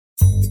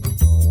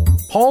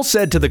Paul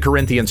said to the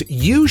Corinthians,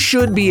 you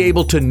should be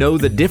able to know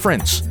the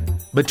difference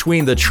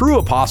between the true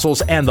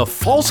apostles and the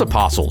false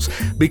apostles,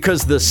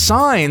 because the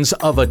signs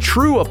of a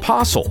true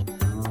apostle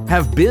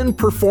have been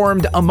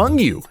performed among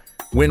you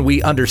when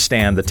we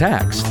understand the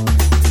text.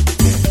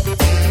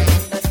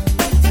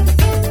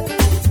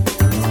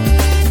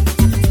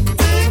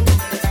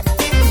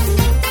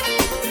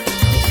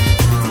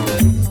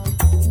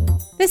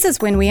 This is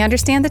When We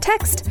Understand the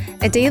Text,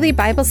 a daily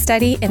Bible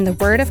study in the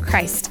Word of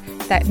Christ,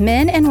 that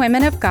men and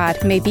women of God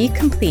may be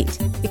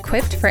complete,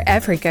 equipped for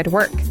every good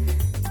work.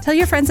 Tell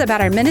your friends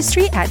about our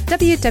ministry at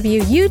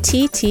wwutt.com.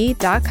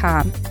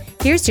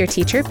 Here's your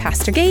teacher,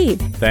 Pastor Gabe.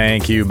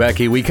 Thank you,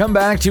 Becky. We come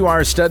back to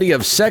our study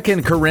of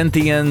 2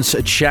 Corinthians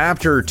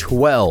chapter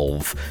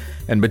 12.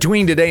 And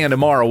between today and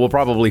tomorrow, we'll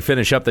probably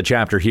finish up the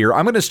chapter here.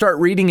 I'm going to start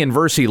reading in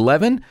verse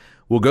 11.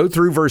 We'll go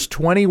through verse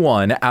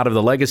 21 out of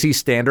the Legacy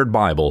Standard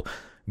Bible.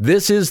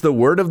 This is the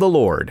word of the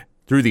Lord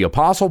through the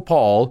Apostle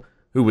Paul,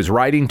 who was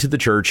writing to the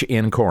church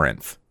in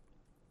Corinth.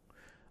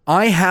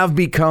 I have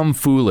become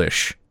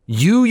foolish.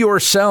 You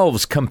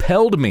yourselves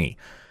compelled me,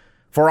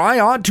 for I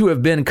ought to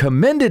have been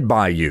commended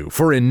by you,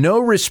 for in no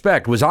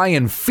respect was I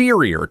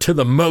inferior to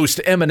the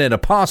most eminent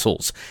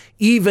apostles,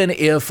 even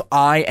if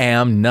I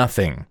am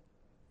nothing.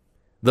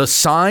 The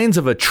signs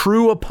of a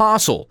true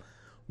apostle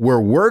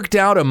were worked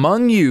out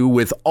among you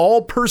with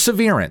all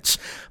perseverance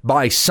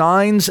by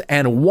signs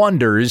and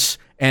wonders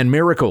and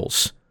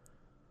miracles.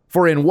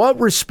 For in what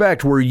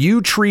respect were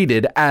you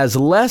treated as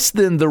less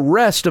than the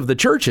rest of the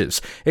churches,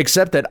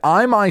 except that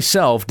I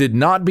myself did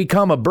not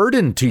become a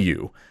burden to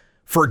you?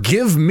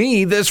 Forgive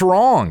me this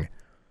wrong.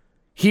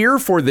 Here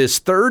for this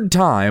third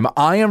time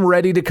I am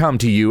ready to come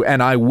to you,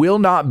 and I will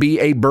not be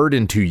a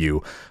burden to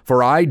you,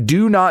 for I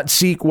do not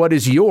seek what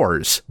is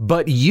yours,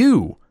 but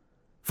you.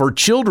 For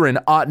children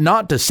ought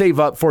not to save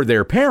up for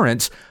their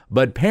parents,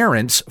 but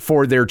parents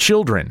for their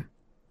children.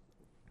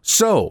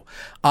 So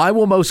I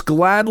will most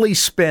gladly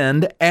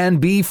spend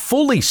and be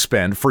fully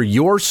spent for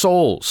your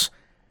souls.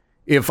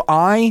 If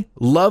I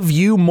love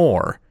you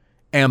more,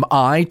 am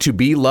I to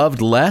be loved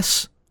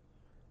less?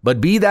 But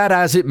be that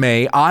as it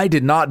may, I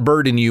did not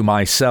burden you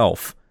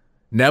myself.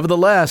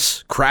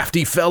 Nevertheless,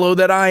 crafty fellow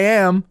that I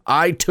am,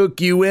 I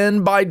took you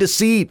in by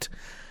deceit.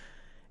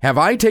 Have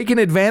I taken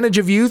advantage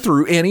of you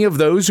through any of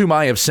those whom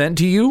I have sent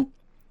to you?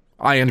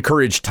 I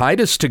encouraged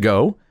Titus to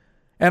go,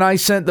 and I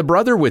sent the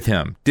brother with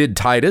him. Did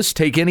Titus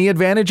take any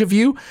advantage of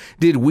you?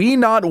 Did we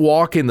not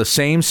walk in the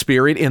same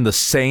spirit, in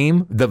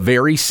the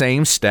very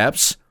same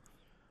steps?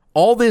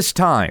 All this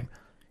time,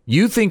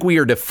 you think we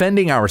are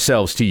defending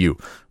ourselves to you.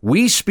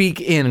 We speak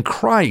in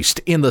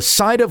Christ, in the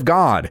sight of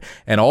God,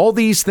 and all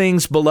these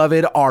things,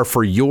 beloved, are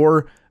for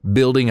your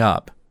building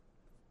up.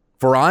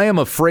 For I am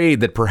afraid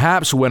that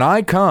perhaps when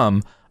I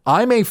come,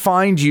 I may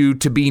find you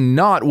to be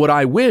not what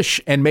I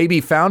wish, and may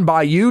be found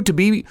by you to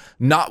be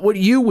not what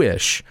you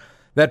wish.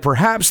 That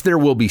perhaps there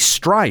will be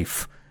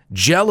strife,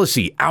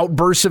 jealousy,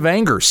 outbursts of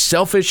anger,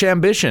 selfish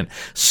ambition,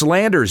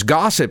 slanders,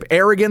 gossip,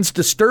 arrogance,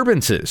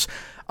 disturbances.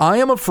 I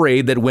am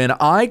afraid that when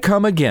I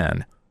come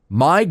again,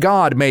 my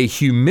God may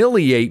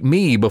humiliate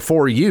me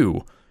before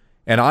you,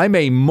 and I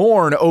may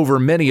mourn over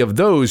many of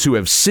those who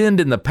have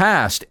sinned in the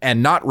past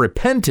and not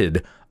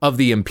repented of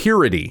the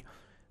impurity,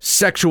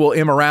 sexual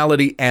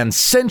immorality, and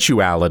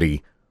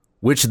sensuality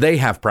which they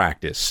have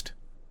practiced.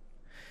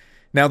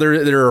 Now,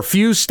 there are a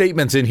few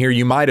statements in here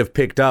you might have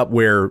picked up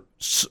where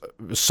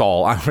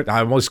Saul, I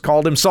almost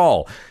called him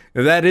Saul.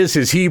 That is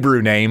his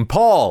Hebrew name,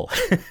 Paul.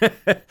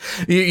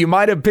 You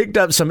might have picked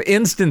up some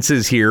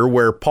instances here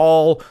where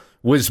Paul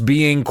was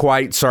being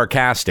quite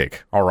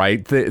sarcastic, all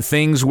right?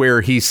 Things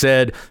where he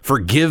said,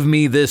 forgive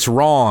me this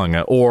wrong,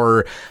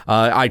 or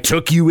I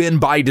took you in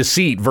by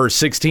deceit, verse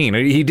 16.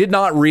 He did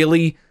not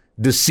really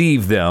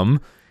deceive them.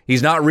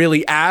 He's not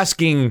really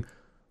asking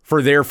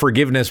for their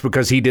forgiveness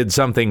because he did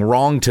something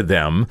wrong to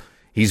them.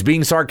 He's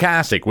being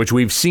sarcastic, which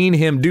we've seen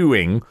him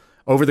doing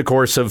over the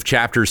course of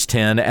chapters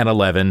 10 and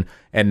 11,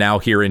 and now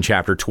here in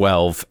chapter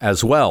 12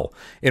 as well.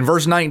 In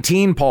verse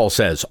 19, Paul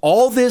says,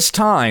 all this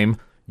time,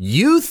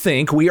 you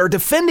think we are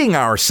defending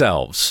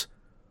ourselves.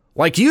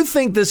 Like you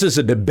think this is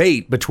a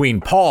debate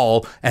between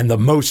Paul and the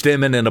most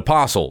eminent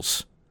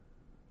apostles.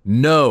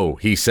 No,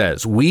 he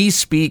says, we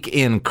speak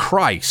in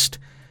Christ,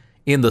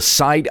 in the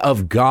sight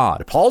of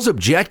God. Paul's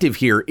objective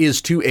here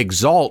is to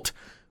exalt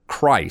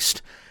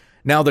Christ.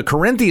 Now, the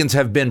Corinthians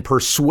have been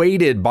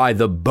persuaded by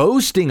the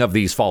boasting of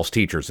these false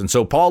teachers. And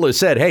so Paul has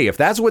said, hey, if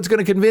that's what's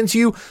going to convince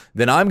you,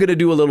 then I'm going to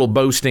do a little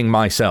boasting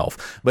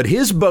myself. But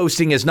his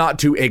boasting is not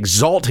to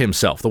exalt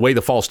himself the way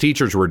the false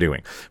teachers were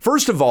doing.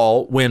 First of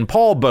all, when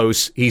Paul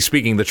boasts, he's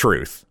speaking the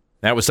truth.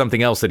 That was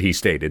something else that he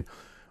stated.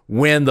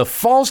 When the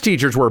false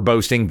teachers were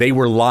boasting, they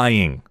were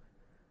lying.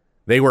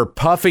 They were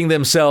puffing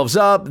themselves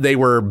up. They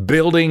were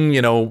building,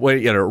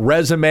 a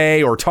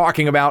resume or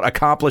talking about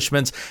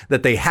accomplishments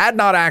that they had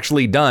not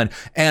actually done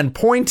and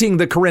pointing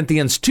the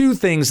Corinthians to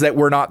things that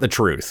were not the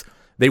truth.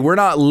 They were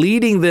not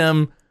leading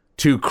them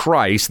to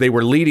Christ. They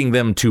were leading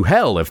them to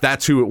hell if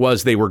that's who it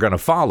was they were going to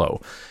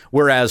follow.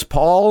 Whereas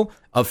Paul,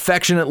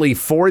 affectionately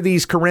for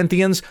these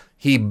Corinthians,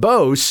 he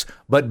boasts,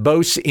 but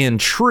boasts in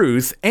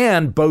truth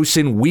and boasts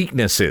in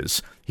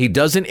weaknesses. He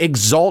doesn't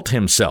exalt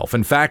himself.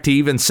 In fact, he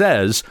even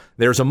says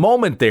there's a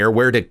moment there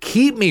where to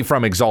keep me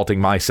from exalting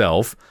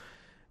myself,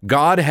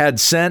 God had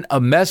sent a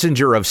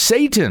messenger of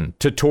Satan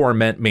to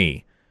torment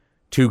me,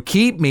 to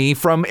keep me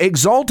from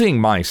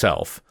exalting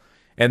myself.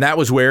 And that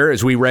was where,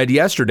 as we read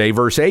yesterday,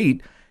 verse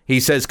 8, he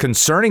says,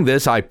 concerning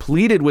this, I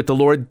pleaded with the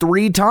Lord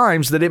 3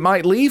 times that it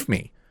might leave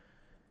me.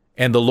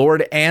 And the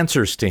Lord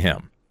answers to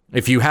him.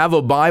 If you have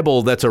a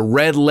Bible that's a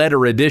red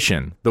letter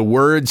edition, the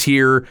words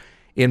here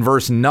in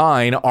verse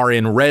 9 are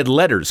in red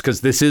letters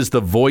because this is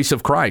the voice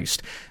of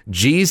Christ.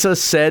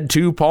 Jesus said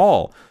to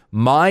Paul,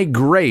 my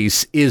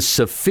grace is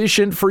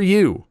sufficient for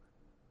you,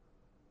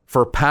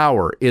 for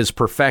power is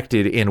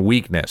perfected in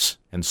weakness.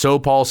 And so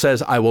Paul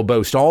says, I will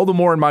boast all the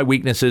more in my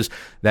weaknesses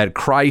that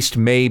Christ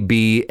may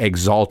be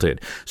exalted.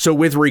 So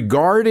with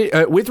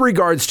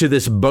regards to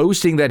this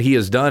boasting that he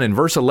has done, in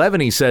verse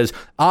 11, he says,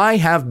 I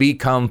have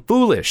become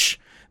foolish.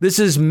 This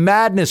is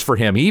madness for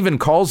him. He even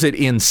calls it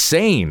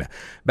insane.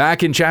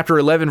 Back in chapter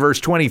 11,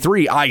 verse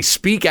 23, I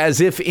speak as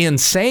if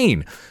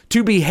insane.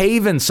 To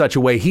behave in such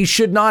a way, he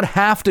should not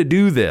have to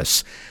do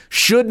this,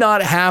 should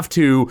not have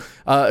to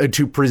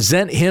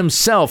present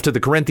himself to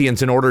the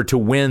Corinthians in order to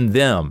win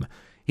them.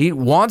 He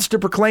wants to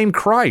proclaim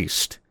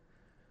Christ.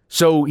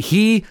 So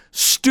he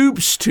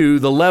stoops to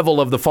the level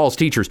of the false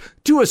teachers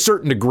to a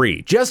certain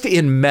degree, just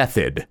in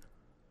method,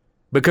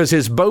 because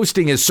his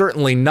boasting is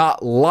certainly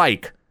not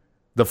like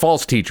the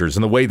false teachers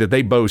in the way that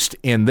they boast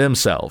in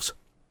themselves.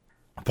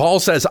 Paul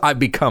says, I've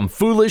become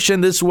foolish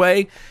in this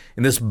way,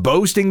 in this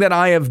boasting that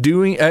I have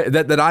doing,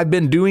 that I've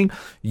been doing.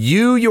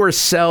 You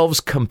yourselves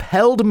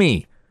compelled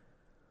me,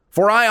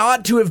 for I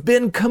ought to have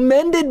been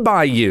commended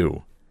by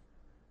you.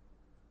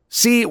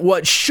 See,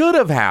 what should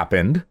have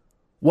happened,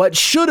 what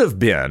should have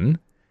been,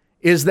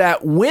 is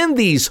that when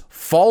these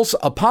false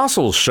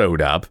apostles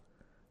showed up,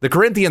 the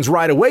Corinthians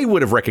right away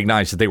would have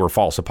recognized that they were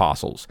false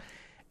apostles.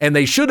 And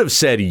they should have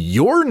said,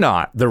 you're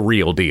not the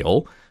real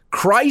deal.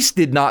 Christ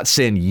did not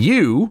send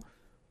you.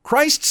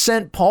 Christ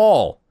sent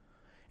Paul.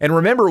 And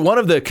remember, one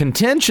of the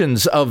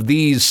contentions of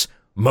these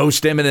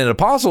most eminent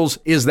apostles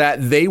is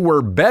that they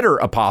were better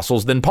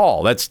apostles than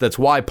Paul. That's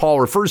why Paul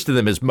refers to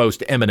them as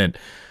most eminent.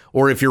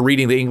 Or if you're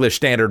reading the English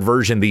Standard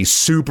Version, these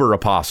super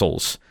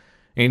apostles.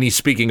 And he's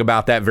speaking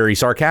about that very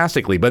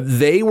sarcastically. But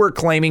they were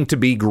claiming to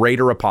be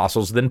greater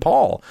apostles than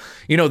Paul.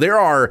 You know, there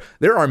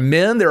are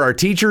men, there are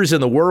teachers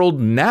in the world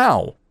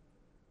now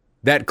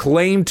that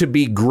claim to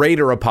be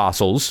greater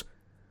apostles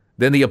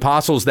than the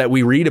apostles that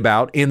we read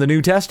about in the New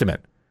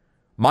Testament.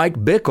 Mike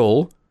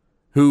Bickle,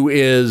 who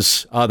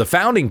is the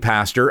founding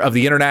pastor of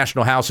the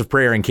International House of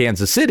Prayer in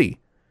Kansas City,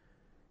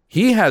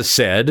 he has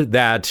said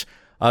that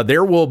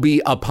there will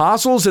be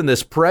apostles in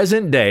this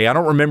present day. I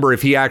don't remember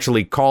if he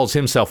actually calls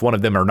himself one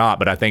of them or not,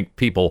 but I think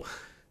people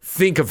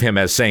think of him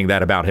as saying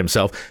that about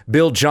himself.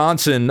 Bill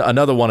Johnson,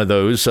 another one of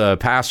those,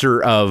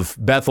 pastor of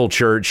Bethel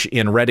Church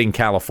in Redding,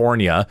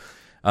 California.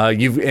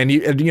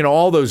 You know,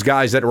 all those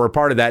guys that were a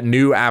part of that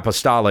new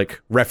apostolic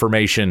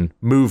Reformation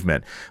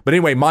movement. But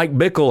anyway, Mike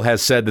Bickle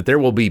has said that there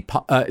will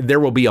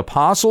be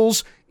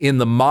apostles in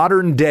the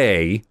modern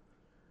day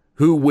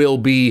who will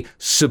be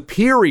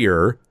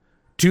superior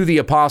to the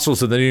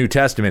apostles of the New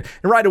Testament.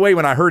 And right away,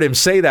 when I heard him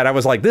say that, I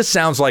was like, this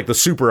sounds like the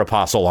super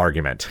apostle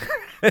argument.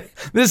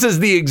 This is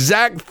the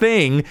exact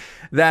thing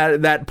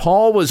that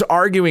Paul was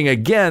arguing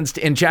against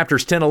in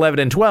chapters 10, 11,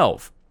 and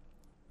 12.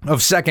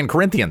 Of 2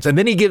 Corinthians. And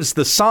then he gives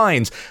the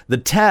signs, the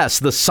tests,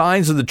 the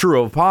signs of the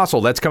true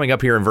apostle. That's coming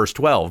up here in verse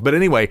 12. But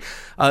anyway,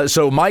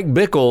 so Mike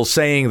Bickle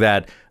saying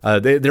that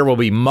there will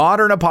be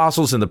modern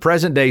apostles in the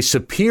present day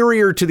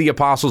superior to the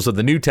apostles of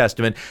the New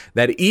Testament,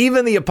 that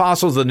even the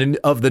apostles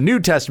of the New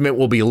Testament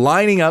will be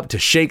lining up to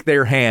shake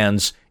their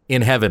hands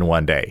in heaven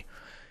one day.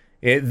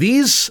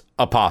 These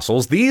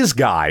apostles, these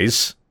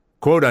guys,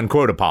 quote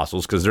unquote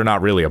apostles, because they're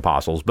not really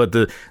apostles, but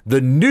the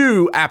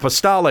new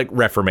apostolic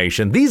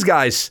Reformation, these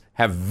guys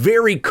have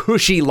very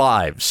cushy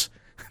lives.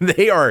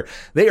 They are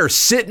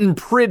sitting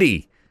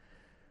pretty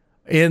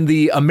in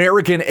the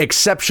American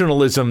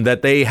exceptionalism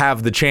that they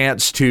have the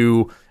chance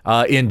to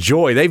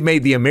enjoy. They've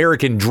made the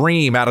American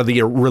dream out of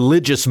the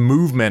religious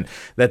movement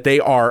that they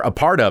are a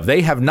part of.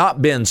 They have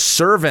not been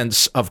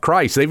servants of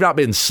Christ. They've not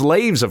been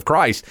slaves of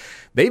Christ.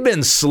 They've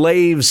been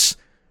slaves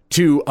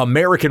to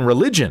American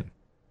religion.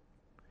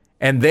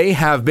 And they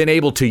have been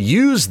able to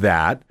use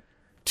that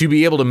to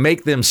be able to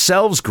make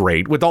themselves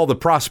great with all the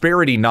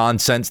prosperity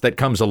nonsense that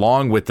comes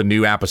along with the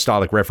new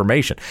apostolic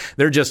Reformation.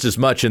 They're just as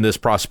much in this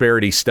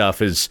prosperity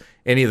stuff as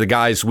any of the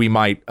guys we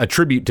might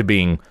attribute to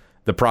being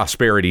the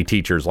prosperity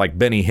teachers like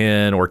Benny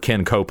Hinn or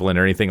Ken Copeland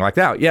or anything like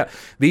that. Yeah,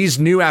 these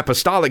new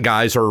apostolic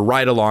guys are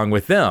right along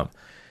with them.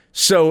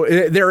 So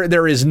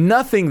there is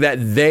nothing that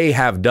they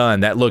have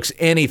done that looks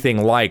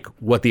anything like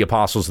what the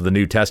apostles of the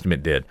New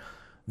Testament did.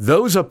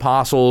 Those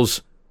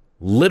apostles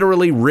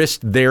literally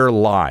risked their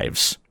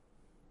lives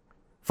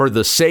for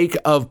the sake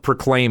of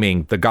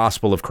proclaiming the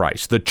gospel of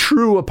Christ, the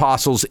true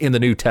apostles in the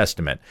New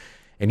Testament.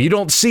 And you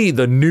don't see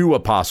the new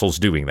apostles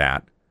doing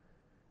that.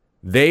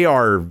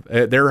 They're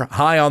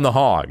high on the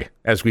hog,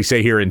 as we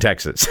say here in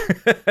Texas.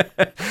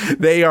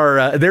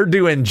 They're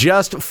doing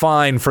just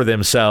fine for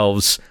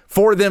themselves.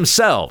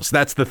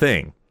 That's the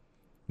thing.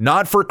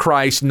 Not for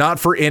Christ, not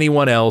for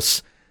anyone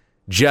else,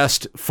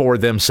 just for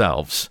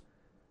themselves.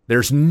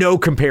 There's no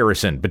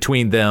comparison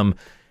between them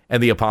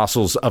and the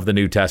apostles of the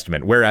New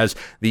Testament, whereas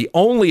the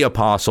only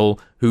apostle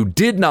who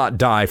did not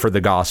die for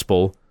the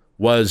gospel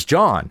was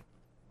John.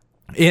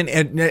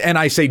 And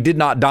I say did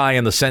not die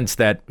in the sense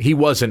that he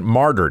wasn't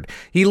martyred.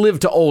 He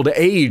lived to old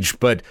age,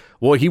 but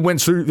well, he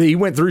went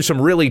through some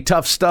really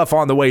tough stuff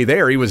on the way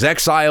there. He was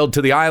exiled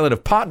to the island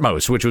of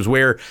Patmos, which was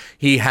where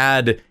he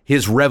had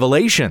his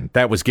revelation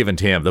that was given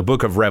to him, the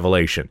book of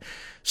Revelation.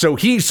 So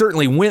he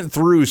certainly went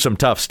through some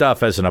tough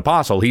stuff as an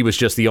apostle. He was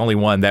just the only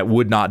one that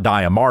would not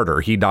die a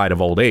martyr. He died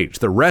of old age.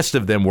 The rest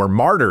of them were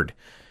martyred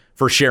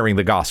for sharing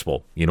the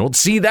gospel. You don't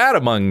see that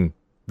among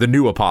the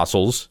new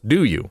apostles,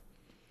 do you?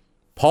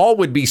 Paul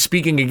would be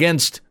speaking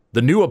against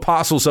the new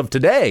apostles of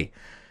today,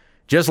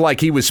 just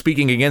like he was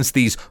speaking against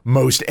these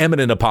most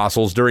eminent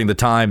apostles during the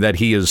time that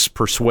he is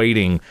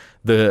persuading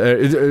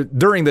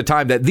during the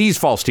time that these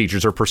false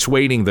teachers are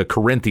persuading the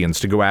Corinthians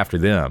to go after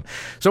them.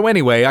 So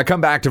anyway, I come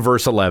back to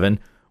verse 11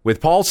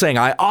 with Paul saying,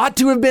 I ought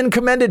to have been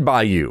commended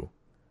by you.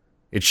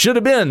 It should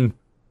have been,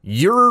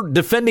 you're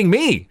defending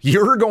me.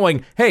 You're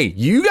going, hey,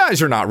 you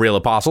guys are not real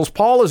apostles.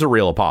 Paul is a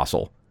real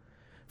apostle.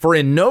 For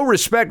in no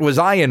respect was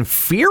I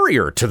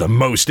inferior to the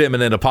most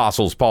eminent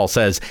apostles, Paul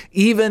says,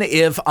 even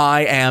if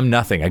I am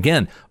nothing.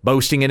 Again,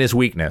 boasting in his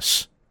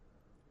weakness.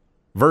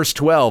 Verse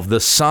 12, the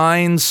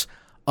signs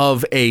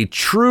of a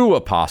true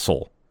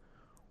apostle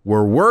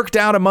were worked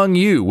out among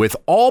you with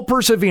all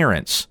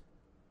perseverance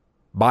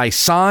by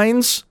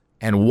signs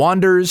and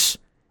wonders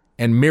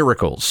and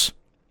miracles.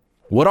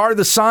 What are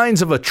the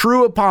signs of a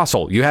true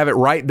apostle? You have it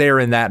right there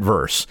in that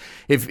verse.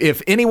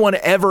 If anyone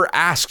ever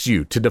asks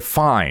you to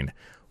define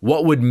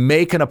what would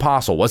make an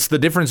apostle? What's the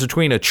difference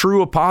between a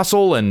true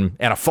apostle and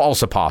a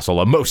false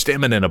apostle, a most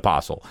eminent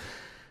apostle?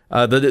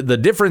 The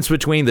difference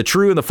between the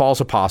true and the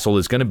false apostle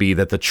is going to be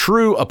that the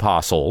true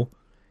apostle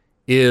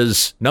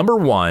is, number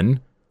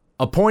one,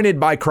 appointed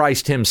by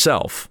Christ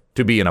himself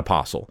to be an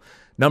apostle.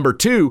 Number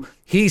two,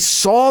 he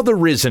saw the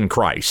risen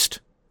Christ.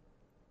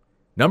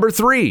 Number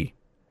three,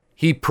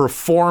 he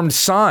performed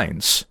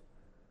signs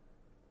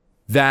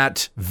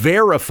that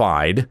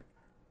verified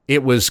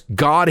it was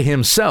God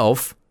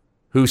himself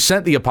who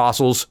sent the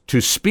apostles to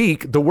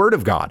speak the word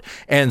of God.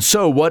 And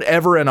so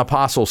whatever an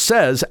apostle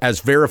says,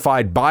 as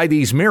verified by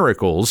these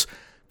miracles,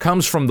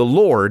 comes from the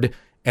Lord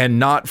and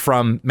not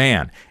from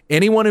man.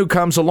 Anyone who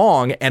comes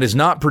along and is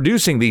not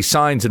producing these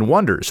signs and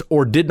wonders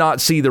or did not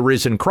see the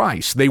risen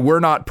Christ, they were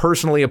not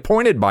personally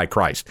appointed by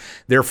Christ.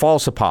 They're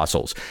false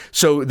apostles.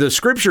 So the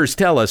scriptures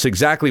tell us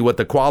exactly what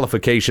the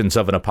qualifications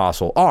of an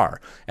apostle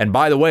are. And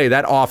by the way,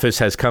 that office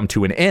has come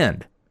to an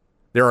end.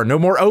 There are no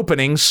more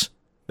openings.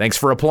 Thanks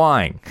for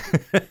applying.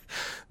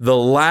 The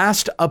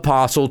last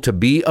apostle to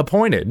be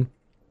appointed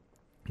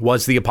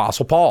was the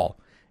apostle Paul.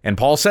 And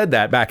Paul said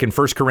that back in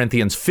 1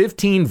 Corinthians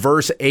 15,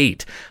 verse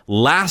 8.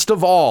 Last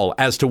of all,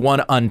 as to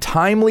one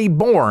untimely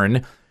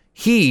born,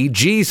 he,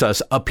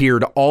 Jesus,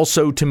 appeared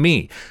also to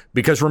me.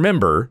 Because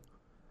remember,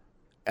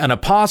 an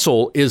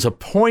apostle is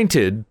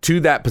appointed to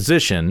that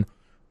position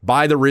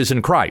by the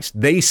risen Christ.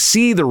 They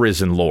see the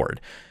risen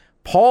Lord.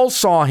 Paul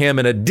saw him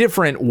in a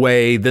different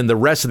way than the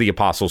rest of the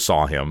apostles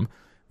saw him.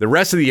 The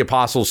rest of the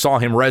apostles saw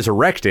him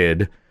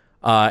resurrected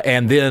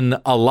and then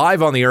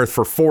alive on the earth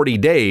for 40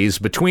 days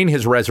between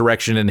his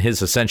resurrection and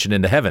his ascension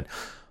into heaven.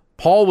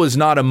 Paul was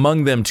not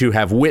among them to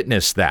have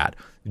witnessed that.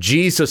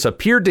 Jesus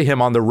appeared to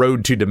him on the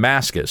road to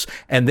Damascus,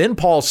 and then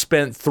Paul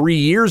spent 3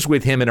 years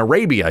with him in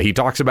Arabia. He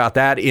talks about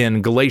that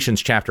in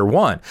Galatians chapter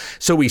 1.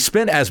 So he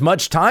spent as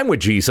much time with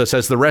Jesus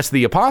as the rest of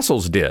the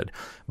apostles did,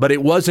 but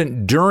it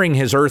wasn't during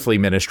his earthly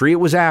ministry, it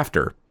was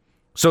after.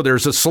 So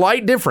there's a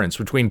slight difference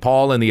between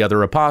Paul and the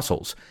other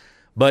apostles.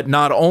 But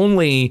not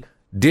only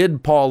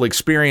did Paul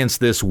experience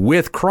this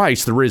with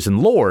Christ, the risen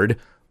Lord,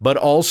 but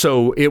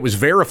also it was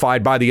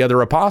verified by the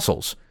other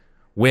apostles.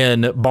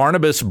 When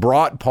Barnabas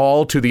brought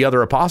Paul to the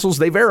other apostles,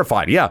 they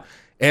verified, yeah,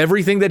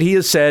 everything that he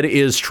has said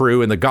is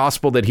true, and the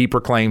gospel that he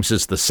proclaims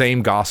is the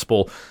same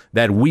gospel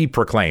that we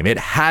proclaim. It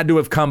had to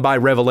have come by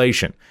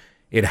revelation.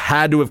 It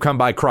had to have come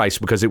by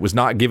Christ because it was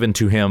not given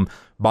to him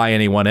by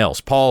anyone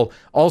else. Paul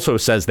also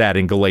says that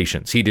in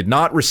Galatians. He did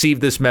not receive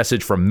this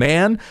message from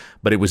man,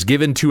 but it was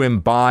given to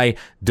him by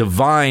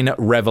divine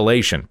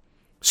revelation.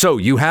 So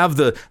you have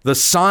the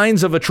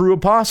signs of a true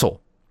apostle.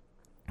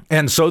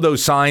 And so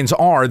those signs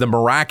are the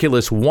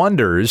miraculous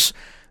wonders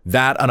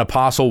that an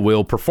apostle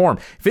will perform.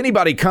 If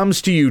anybody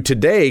comes to you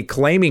today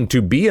claiming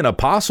to be an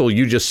apostle,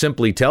 you just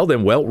simply tell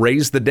them, well,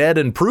 raise the dead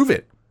and prove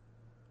it.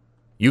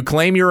 You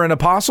claim you're an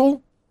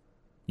apostle?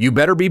 You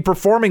better be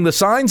performing the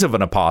signs of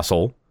an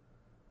apostle,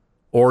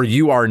 or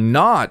you are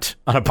not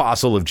an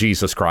apostle of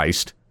Jesus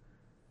Christ.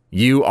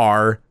 You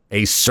are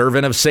a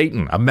servant of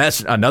Satan,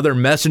 another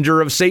messenger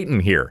of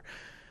Satan here.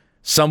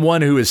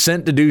 Someone who is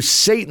sent to do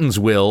Satan's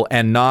will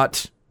and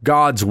not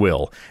God's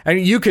will.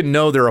 And you can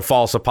know they're a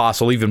false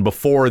apostle even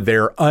before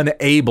they're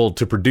unable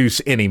to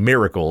produce any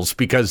miracles,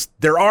 because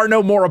there are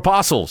no more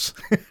apostles.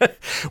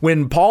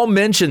 When Paul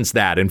mentions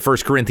that in 1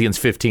 Corinthians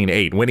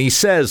 15:8, when he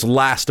says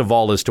last of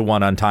all is to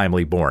one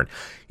untimely born,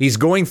 he's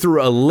going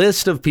through a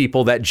list of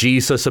people that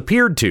Jesus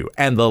appeared to.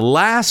 And the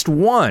last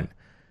one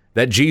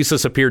that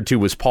Jesus appeared to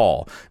was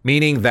Paul,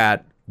 meaning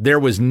that there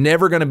was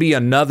never going to be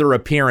another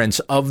appearance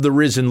of the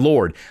risen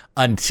Lord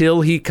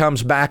until he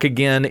comes back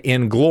again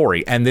in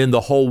glory, and then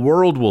the whole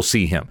world will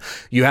see him.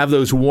 You have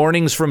those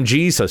warnings from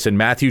Jesus in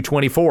Matthew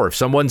 24. If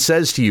someone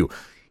says to you,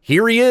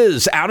 here he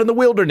is out in the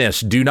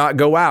wilderness, do not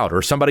go out.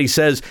 Or somebody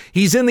says,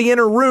 he's in the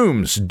inner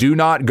rooms, do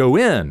not go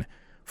in.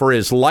 For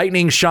as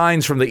lightning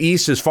shines from the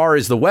east as far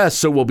as the west,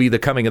 so will be the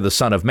coming of the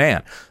Son of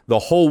Man. The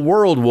whole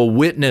world will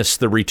witness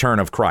the return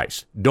of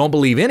Christ. Don't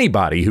believe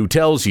anybody who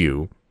tells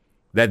you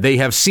that they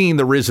have seen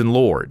the risen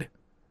Lord,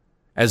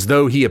 as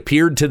though he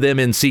appeared to them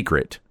in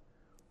secret.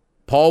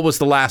 Paul was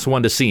the last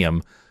one to see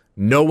him.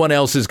 No one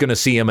else is going to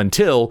see him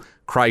until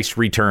Christ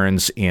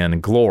returns in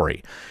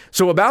glory.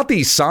 So about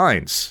these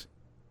signs,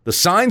 the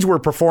signs were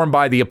performed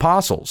by the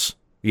apostles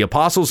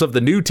of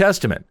the New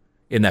Testament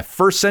in that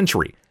first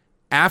century.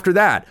 After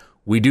that,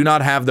 we do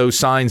not have those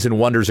signs and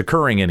wonders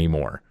occurring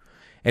anymore.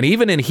 And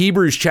even in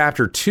Hebrews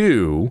chapter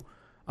 2,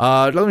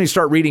 let me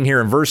start reading here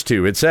in verse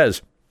 2. It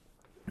says,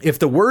 if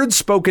the words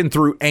spoken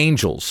through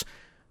angels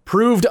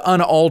proved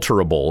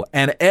unalterable,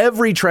 and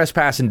every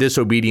trespass and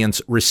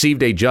disobedience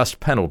received a just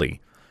penalty,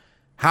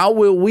 how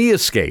will we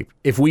escape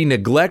if we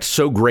neglect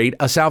so great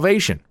a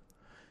salvation?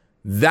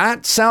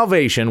 That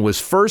salvation was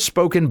first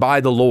spoken by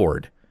the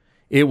Lord.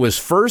 It was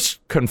first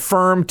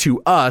confirmed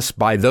to us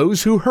by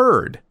those who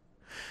heard,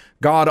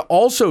 God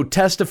also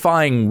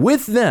testifying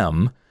with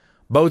them,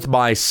 both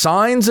by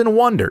signs and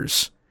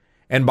wonders,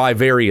 and by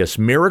various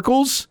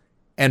miracles,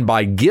 and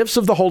by gifts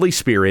of the Holy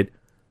Spirit,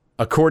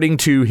 according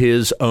to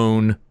his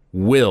own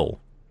will.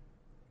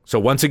 So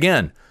once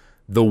again,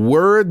 the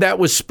word that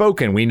was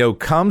spoken, we know,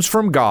 comes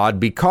from God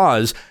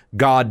because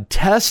God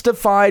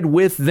testified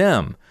with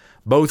them,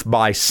 both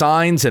by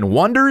signs and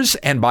wonders,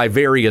 and by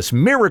various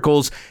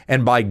miracles,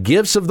 and by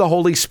gifts of the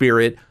Holy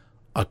Spirit,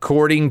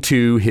 according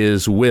to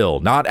his will.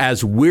 Not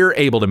as we're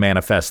able to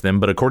manifest them,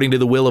 but according to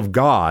the will of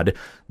God,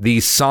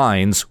 these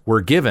signs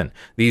were given.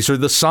 These are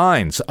the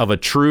signs of a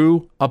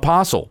true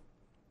apostle.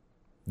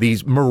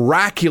 These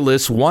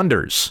miraculous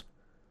wonders.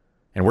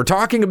 And we're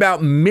talking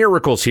about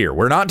miracles here.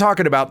 We're not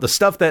talking about the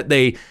stuff that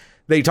they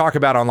talk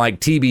about on like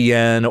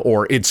TBN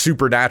or It's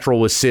Supernatural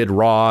with Sid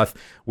Roth,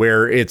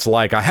 where it's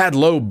like I had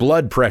low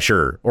blood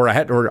pressure or I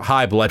had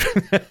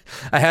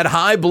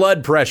high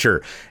blood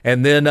pressure,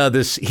 and then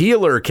this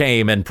healer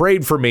came and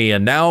prayed for me,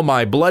 and now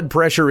my blood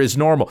pressure is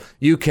normal.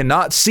 You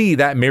cannot see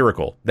that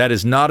miracle. That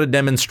is not a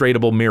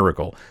demonstratable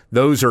miracle.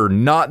 Those are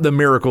not the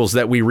miracles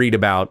that we read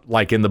about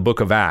like in the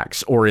book of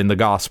Acts or in the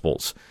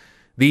Gospels.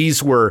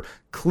 These were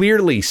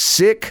clearly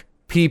sick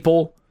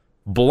people,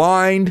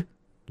 blind,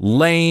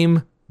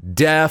 lame,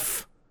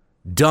 deaf,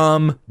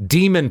 dumb,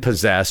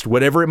 demon-possessed,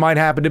 whatever it might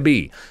happen to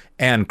be.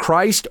 And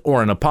Christ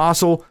or an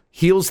apostle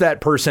heals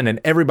that person, and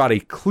everybody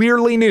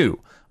clearly knew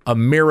a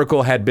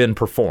miracle had been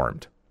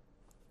performed.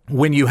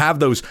 When you have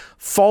those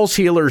false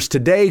healers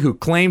today who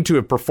claim to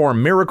have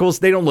performed miracles,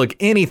 they don't look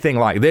anything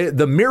like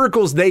the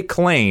miracles they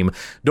claim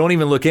don't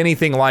even look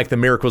anything like the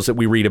miracles that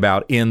we read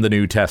about in the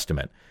New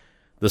Testament.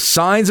 The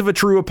signs of a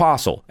true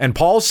apostle. And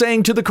Paul's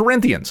saying to the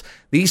Corinthians,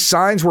 these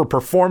signs were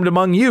performed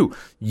among you.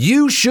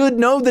 You should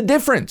know the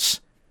difference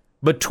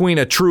between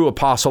a true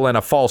apostle and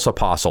a false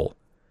apostle,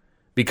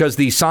 because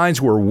these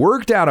signs were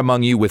worked out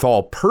among you with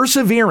all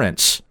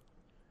perseverance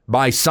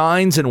by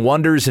signs and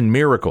wonders and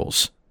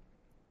miracles.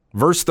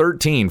 Verse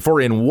 13, for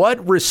in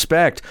what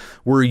respect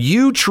were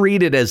you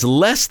treated as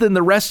less than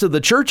the rest of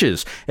the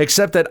churches,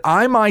 except that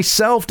I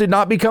myself did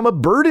not become a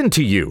burden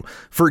to you?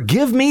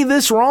 Forgive me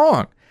this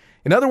wrong.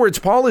 In other words,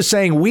 Paul is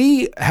saying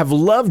we have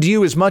loved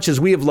you as much as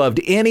we have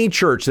loved any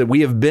church that we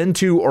have been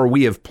to or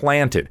we have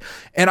planted.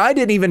 And I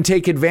didn't even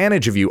take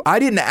advantage of you. I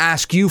didn't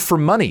ask you for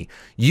money.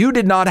 You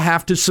did not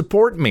have to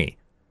support me.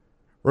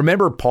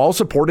 Remember, Paul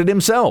supported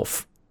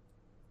himself.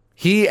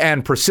 He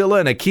and Priscilla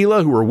and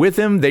Aquila, who were with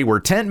him, they were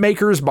tent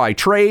makers by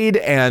trade,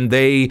 and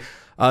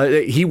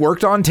he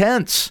worked on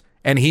tents,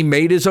 and he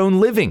made his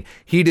own living.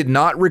 He did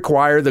not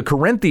require the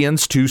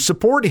Corinthians to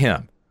support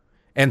him.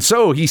 And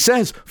so he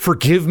says,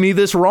 forgive me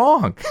this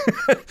wrong.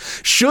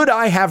 Should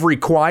I have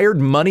required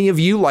money of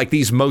you like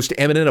these most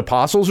eminent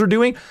apostles are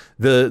doing?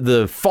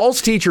 The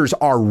false teachers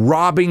are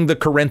robbing the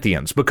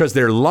Corinthians because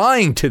they're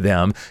lying to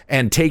them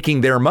and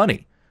taking their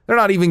money. They're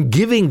not even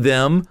giving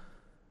them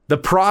the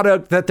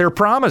product that they're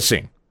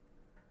promising.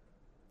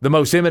 The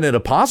most eminent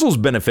apostles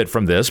benefit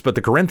from this, but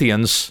the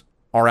Corinthians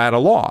are at a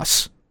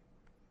loss.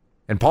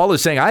 And Paul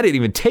is saying, I didn't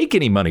even take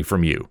any money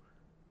from you.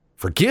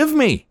 Forgive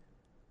me.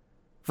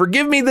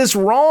 Forgive me this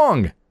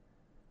wrong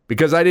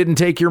because I didn't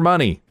take your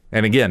money.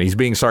 And again, he's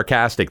being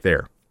sarcastic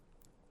there.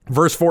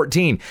 Verse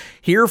 14,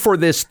 here for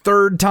this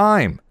third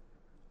time,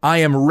 I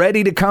am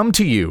ready to come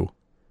to you,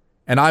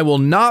 and I will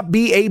not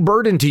be a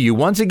burden to you.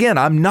 Once again,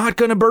 I'm not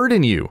going to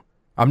burden you.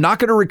 I'm not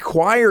going to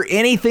require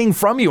anything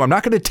from you. I'm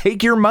not going to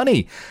take your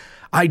money.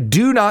 I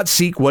do not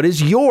seek what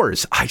is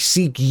yours. I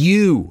seek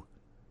you.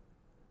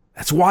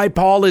 That's why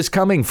Paul is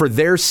coming, for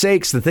their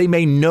sakes, that they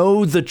may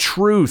know the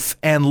truth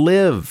and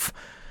live.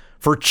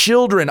 For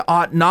children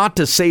ought not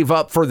to save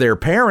up for their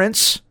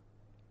parents,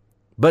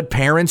 but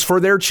parents for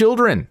their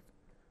children.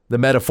 The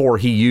metaphor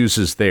he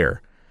uses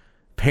there.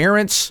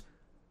 Parents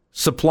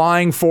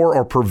supplying for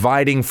or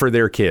providing for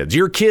their kids.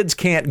 Your kids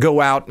can't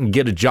go out and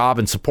get a job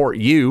and support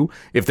you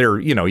if they're,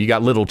 you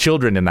got little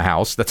children in the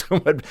house. That's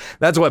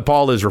what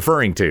Paul is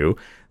referring to.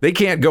 They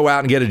can't go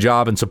out and get a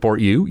job and support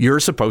you. You're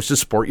supposed to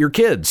support your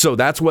kids. So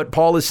that's what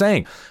Paul is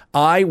saying.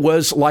 I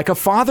was like a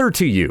father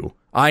to you.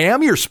 I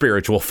am your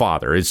spiritual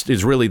father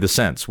is really the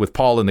sense with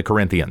Paul and the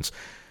Corinthians.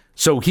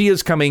 So he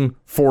is coming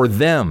for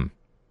them,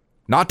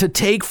 not to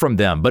take from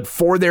them, but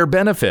for their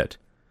benefit.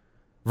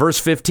 Verse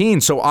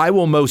 15, so I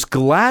will most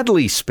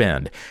gladly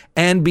spend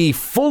and be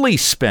fully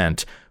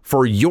spent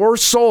for your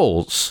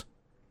souls.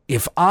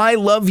 If I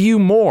love you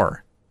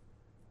more,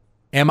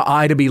 am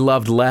I to be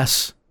loved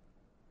less?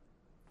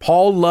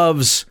 Paul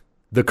loves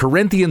the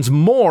Corinthians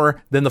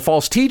more than the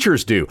false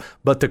teachers do,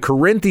 but the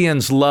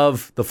Corinthians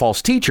love the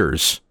false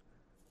teachers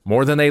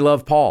more than they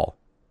love Paul.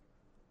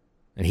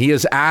 And he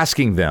is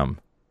asking them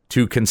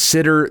to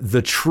consider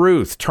the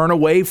truth, turn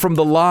away from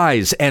the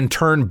lies and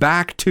turn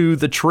back to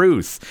the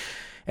truth.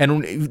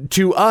 And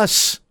to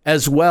us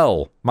as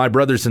well, my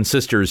brothers and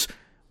sisters,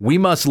 we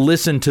must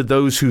listen to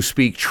those who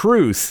speak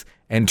truth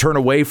and turn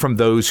away from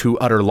those who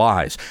utter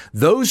lies.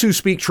 Those who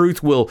speak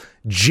truth will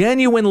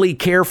genuinely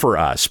care for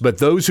us, but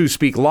those who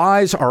speak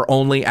lies are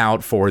only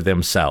out for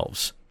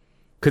themselves.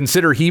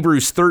 Consider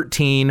Hebrews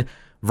 13,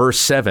 verse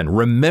 7.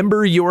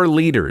 Remember your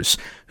leaders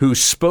who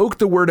spoke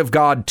the word of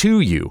God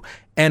to you,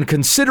 and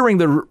considering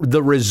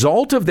the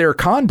result of their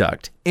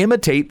conduct,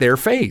 imitate their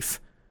faith.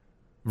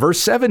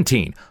 Verse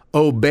 17,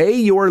 obey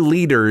your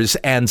leaders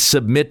and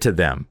submit to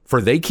them,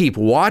 for they keep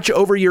watch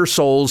over your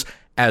souls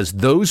as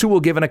those who will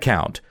give an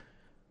account,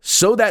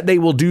 so that they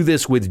will do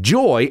this with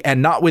joy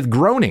and not with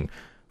groaning,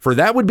 for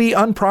that would be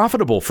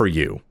unprofitable for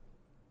you.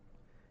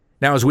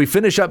 Now, as we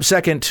finish up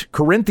 2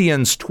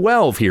 Corinthians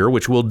 12 here,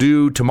 which we'll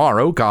do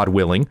tomorrow, God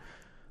willing,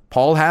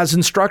 Paul has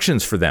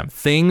instructions for them,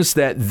 things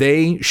that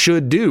they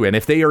should do. And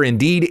if they are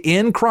indeed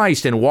in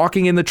Christ and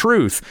walking in the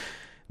truth,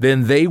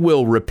 then they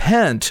will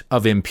repent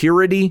of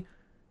impurity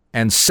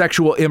and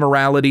sexual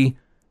immorality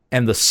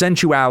and the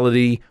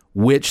sensuality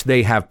which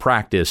they have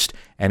practiced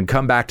and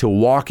come back to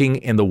walking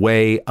in the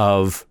way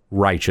of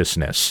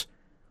righteousness.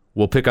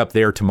 We'll pick up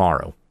there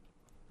tomorrow.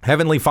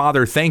 Heavenly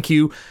Father, thank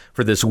you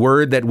for this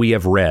word that we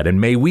have read, and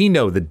may we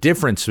know the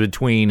difference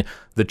between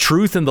the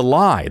truth and the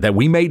lie, that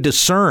we may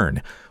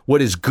discern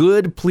what is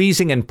good,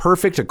 pleasing, and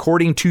perfect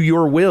according to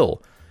your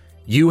will.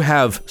 You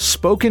have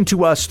spoken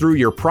to us through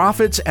your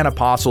prophets and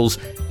apostles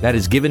that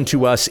is given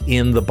to us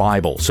in the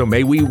Bible. So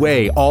may we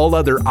weigh all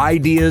other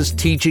ideas,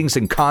 teachings,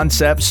 and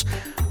concepts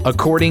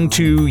according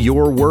to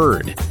your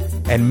word.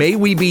 And may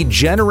we be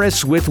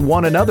generous with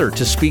one another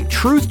to speak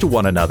truth to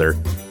one another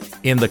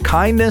in the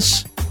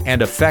kindness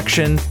and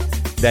affection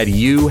that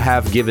you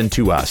have given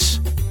to us.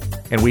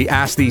 And we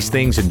ask these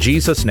things in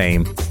Jesus'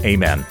 name,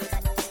 amen.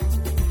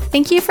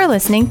 Thank you for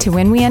listening to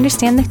When We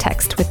Understand the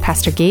Text with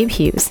Pastor Gabe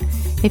Hughes.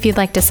 If you'd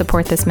like to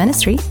support this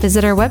ministry,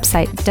 visit our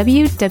website,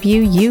 www.utt.com,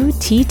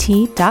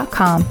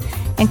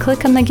 and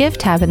click on the Give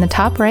tab in the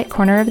top right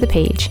corner of the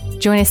page.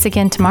 Join us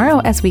again tomorrow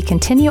as we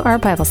continue our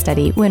Bible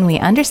study when we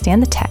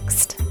understand the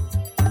text.